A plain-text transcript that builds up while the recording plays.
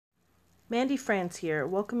Mandy France here,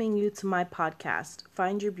 welcoming you to my podcast,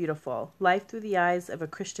 Find Your Beautiful, Life Through the Eyes of a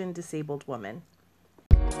Christian Disabled Woman.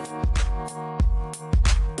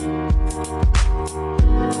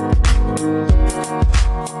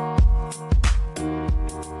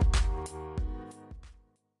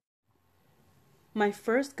 My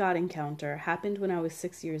first God encounter happened when I was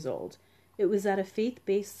 6 years old. It was at a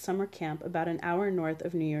faith-based summer camp about an hour north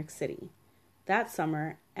of New York City. That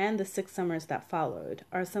summer, and the 6 summers that followed,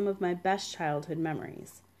 are some of my best childhood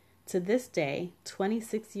memories. To this day,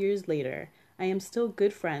 26 years later, I am still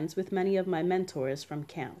good friends with many of my mentors from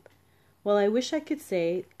camp. While I wish I could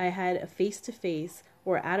say I had a face-to-face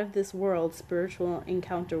or out-of-this-world spiritual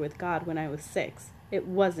encounter with God when I was 6, it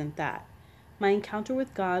wasn't that. My encounter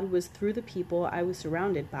with God was through the people I was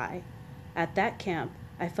surrounded by. At that camp,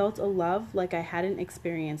 I felt a love like I hadn't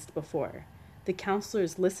experienced before. The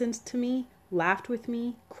counselors listened to me, laughed with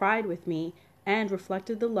me, cried with me, and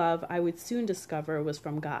reflected the love I would soon discover was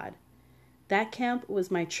from God. That camp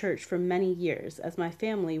was my church for many years, as my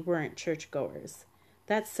family weren't churchgoers.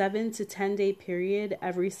 That 7 to 10 day period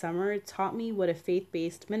every summer taught me what a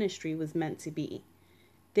faith-based ministry was meant to be.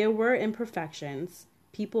 There were imperfections.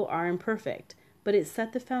 People are imperfect, but it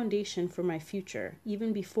set the foundation for my future,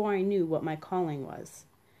 even before I knew what my calling was.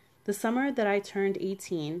 The summer that I turned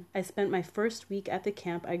 18, I spent my first week at the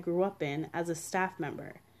camp I grew up in as a staff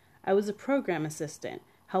member. I was a program assistant,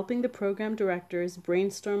 helping the program directors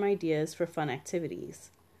brainstorm ideas for fun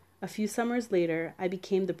activities. A few summers later, I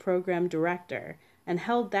became the program director and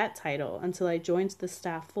held that title until I joined the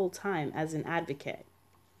staff full-time as an advocate.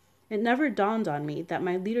 It never dawned on me that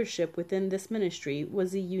my leadership within this ministry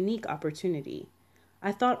was a unique opportunity.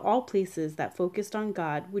 I thought all places that focused on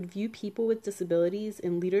God would view people with disabilities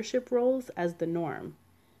in leadership roles as the norm.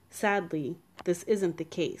 Sadly, this isn't the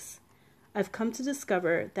case. I've come to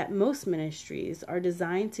discover that most ministries are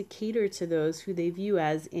designed to cater to those who they view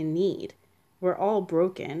as in need. We're all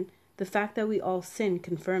broken. The fact that we all sin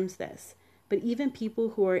confirms this. But even people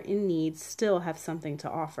who are in need still have something to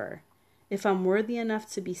offer. If I'm worthy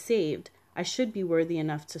enough to be saved, I should be worthy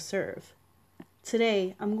enough to serve.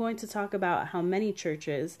 Today, I'm going to talk about how many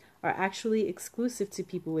churches are actually exclusive to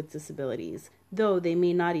people with disabilities, though they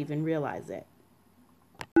may not even realize it.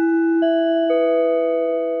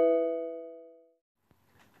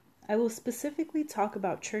 I will specifically talk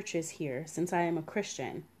about churches here since I am a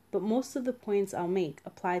Christian, but most of the points I'll make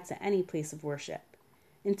apply to any place of worship.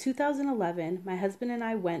 In 2011, my husband and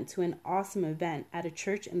I went to an awesome event at a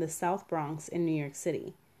church in the South Bronx in New York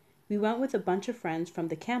City. We went with a bunch of friends from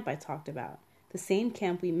the camp I talked about, the same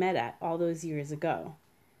camp we met at all those years ago.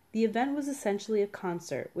 The event was essentially a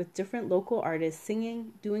concert with different local artists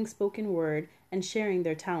singing, doing spoken word, and sharing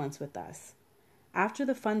their talents with us. After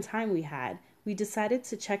the fun time we had, we decided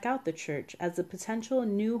to check out the church as a potential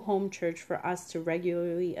new home church for us to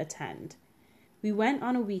regularly attend. We went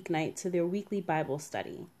on a weeknight to their weekly Bible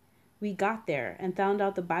study. We got there and found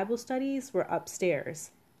out the Bible studies were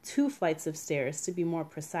upstairs, 2 flights of stairs to be more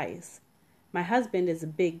precise. My husband is a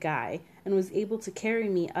big guy and was able to carry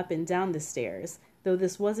me up and down the stairs, though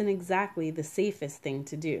this wasn't exactly the safest thing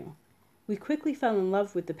to do. We quickly fell in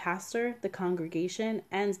love with the pastor, the congregation,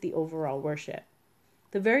 and the overall worship.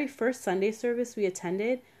 The very first Sunday service we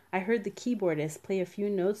attended, I heard the keyboardist play a few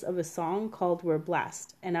notes of a song called We're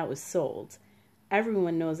Blessed, and I was sold.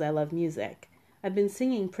 Everyone knows I love music. I've been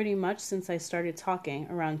singing pretty much since I started talking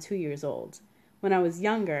around 2 years old. When I was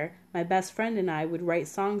younger, my best friend and I would write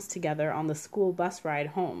songs together on the school bus ride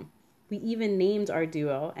home. We even named our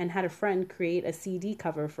duo and had a friend create a CD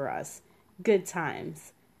cover for us. Good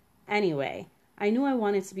times. Anyway, I knew I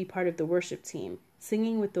wanted to be part of the worship team,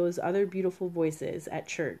 singing with those other beautiful voices at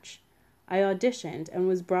church. I auditioned and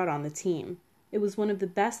was brought on the team. It was one of the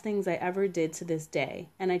best things I ever did to this day,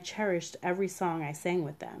 and I cherished every song I sang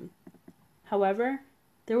with them. However,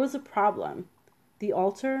 there was a problem. The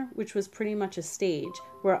altar, which was pretty much a stage,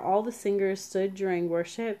 where all the singers stood during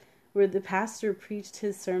worship, where the pastor preached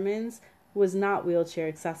his sermons, was not wheelchair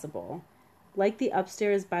accessible. Like the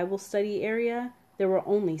upstairs Bible study area, there were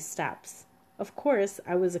only steps. Of course,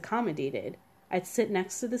 I was accommodated. I'd sit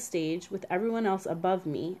next to the stage with everyone else above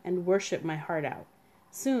me and worship my heart out.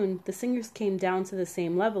 Soon, the singers came down to the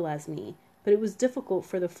same level as me, but it was difficult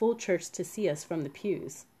for the full church to see us from the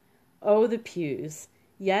pews. Oh, the pews!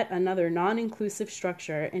 Yet another non-inclusive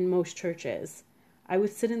structure in most churches. I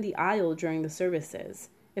would sit in the aisle during the services.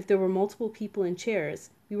 If there were multiple people in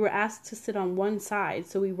chairs, we were asked to sit on one side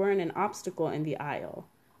so we weren't an obstacle in the aisle.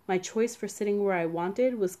 My choice for sitting where I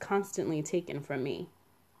wanted was constantly taken from me.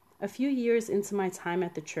 A few years into my time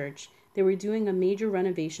at the church, they were doing a major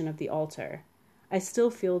renovation of the altar. I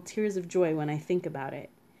still feel tears of joy when I think about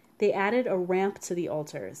it. They added a ramp to the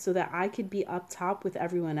altar so that I could be up top with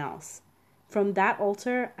everyone else. From that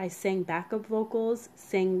altar, I sang backup vocals,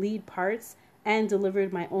 sang lead parts, and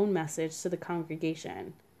delivered my own message to the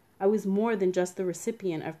congregation. I was more than just the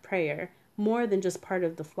recipient of prayer, more than just part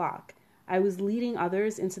of the flock. I was leading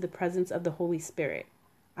others into the presence of the Holy Spirit.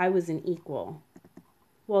 I was an equal.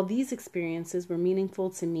 While these experiences were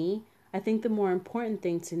meaningful to me, I think the more important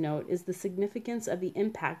thing to note is the significance of the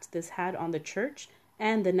impact this had on the church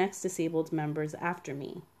and the next disabled members after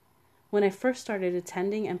me. When I first started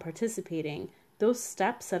attending and participating, those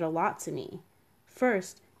steps said a lot to me.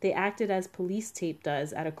 First, they acted as police tape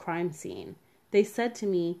does at a crime scene. They said to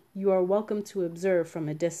me, "You are welcome to observe from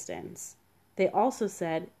a distance." They also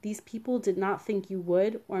said, "These people did not think you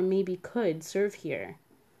would or maybe could serve here."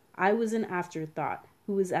 I was an afterthought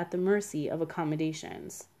who was at the mercy of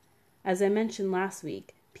accommodations. As I mentioned last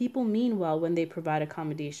week, people mean well when they provide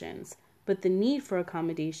accommodations, but the need for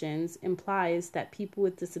accommodations implies that people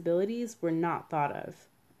with disabilities were not thought of.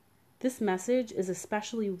 This message is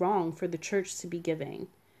especially wrong for the church to be giving.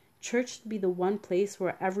 Church should be the one place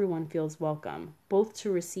where everyone feels welcome, both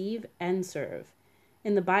to receive and serve.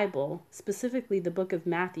 In the Bible, specifically the book of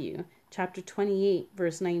Matthew, chapter 28,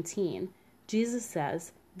 verse 19, Jesus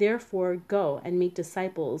says, "Therefore go and make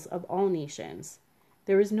disciples of all nations."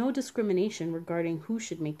 There is no discrimination regarding who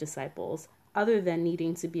should make disciples, other than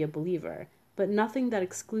needing to be a believer, but nothing that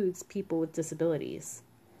excludes people with disabilities.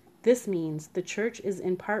 This means the church is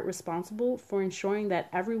in part responsible for ensuring that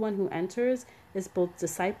everyone who enters is both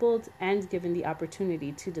discipled and given the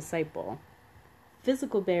opportunity to disciple.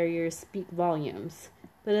 Physical barriers speak volumes,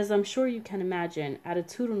 but as I'm sure you can imagine,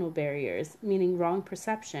 attitudinal barriers, meaning wrong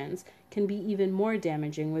perceptions, can be even more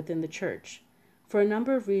damaging within the church. For a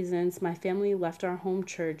number of reasons, my family left our home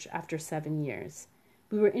church after 7 years.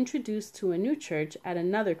 We were introduced to a new church at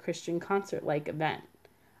another Christian concert-like event.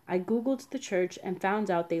 I Googled the church and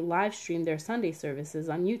found out they live streamed their Sunday services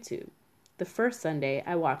on YouTube. The first Sunday,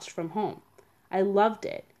 I watched from home. I loved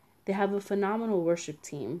it. They have a phenomenal worship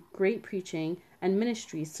team, great preaching, and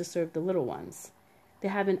ministries to serve the little ones. They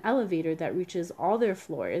have an elevator that reaches all their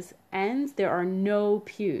floors, and there are no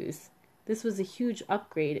pews. This was a huge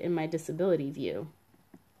upgrade in my disability view.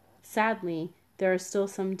 Sadly, there are still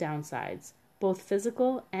some downsides, both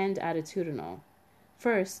physical and attitudinal.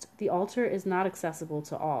 First, the altar is not accessible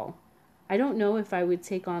to all. I don't know if I would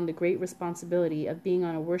take on the great responsibility of being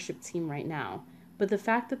on a worship team right now, but the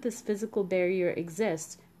fact that this physical barrier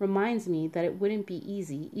exists reminds me that it wouldn't be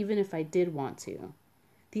easy even if I did want to.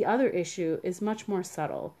 The other issue is much more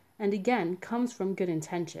subtle, and again comes from good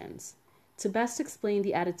intentions. To best explain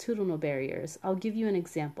the attitudinal barriers, I'll give you an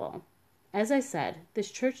example. As I said,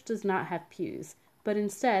 this church does not have pews, but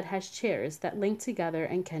instead has chairs that link together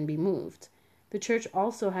and can be moved. The church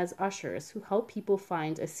also has ushers who help people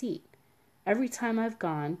find a seat. Every time I've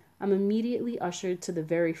gone, I'm immediately ushered to the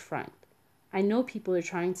very front. I know people are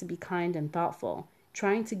trying to be kind and thoughtful,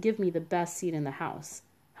 trying to give me the best seat in the house.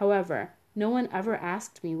 However, no one ever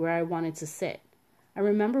asked me where I wanted to sit. I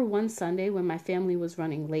remember one Sunday when my family was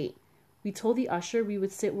running late. We told the usher we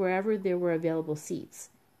would sit wherever there were available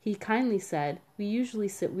seats. He kindly said, "We usually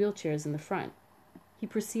sit wheelchairs in the front." He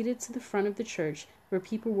proceeded to the front of the church where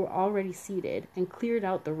people were already seated and cleared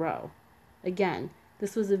out the row. Again,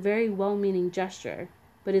 this was a very well-meaning gesture,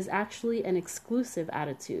 but is actually an exclusive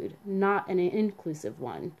attitude, not an inclusive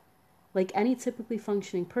one. Like any typically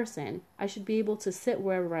functioning person, I should be able to sit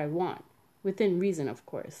wherever I want, within reason, of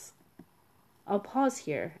course. I'll pause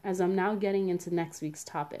here as I'm now getting into next week's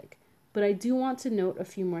topic, but I do want to note a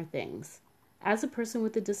few more things. As a person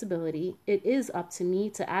with a disability, it is up to me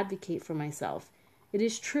to advocate for myself. It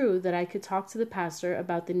is true that I could talk to the pastor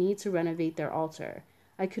about the need to renovate their altar.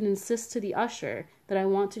 I could insist to the usher that I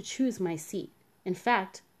want to choose my seat. In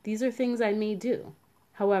fact, these are things I may do.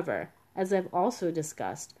 However, as I've also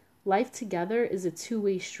discussed, life together is a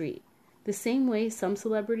two-way street. The same way some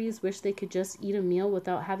celebrities wish they could just eat a meal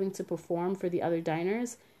without having to perform for the other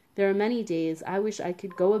diners, there are many days I wish I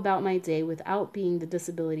could go about my day without being the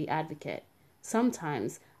disability advocate.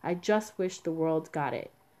 Sometimes I just wish the world got it.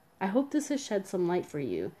 I hope this has shed some light for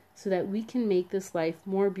you so that we can make this life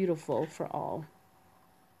more beautiful for all.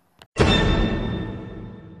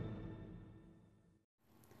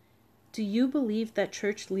 Do you believe that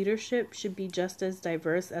church leadership should be just as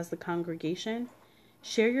diverse as the congregation?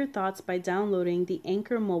 Share your thoughts by downloading the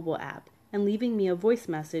Anchor mobile app and leaving me a voice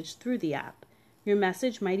message through the app. Your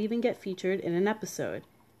message might even get featured in an episode.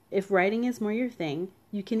 If writing is more your thing,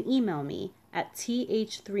 you can email me at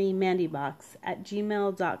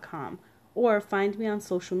th3mandybox@gmail.com or find me on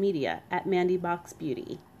social media at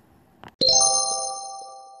mandyboxbeauty.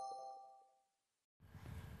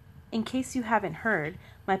 In case you haven't heard,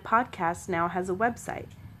 my podcast now has a website.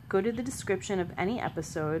 Go to the description of any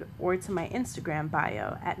episode or to my Instagram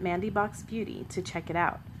bio at MandyBoxBeauty to check it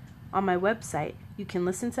out. On my website, you can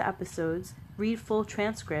listen to episodes, read full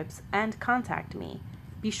transcripts, and contact me.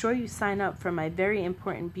 Be sure you sign up for my Very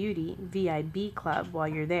Important Beauty VIB club while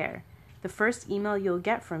you're there. The first email you'll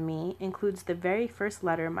get from me includes the very first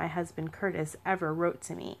letter my husband Curtis ever wrote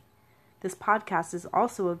to me. This podcast is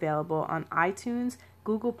also available on iTunes,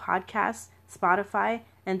 Google Podcasts, Spotify,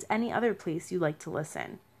 and any other place you like to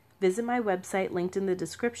listen. Visit my website linked in the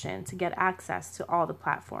description to get access to all the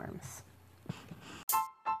platforms.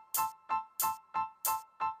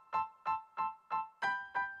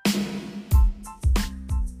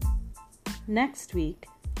 Next week,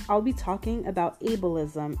 I'll be talking about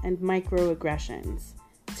ableism and microaggressions.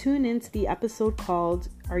 Tune in to the episode called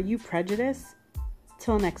Are You Prejudiced?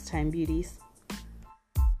 Till next time, beauties.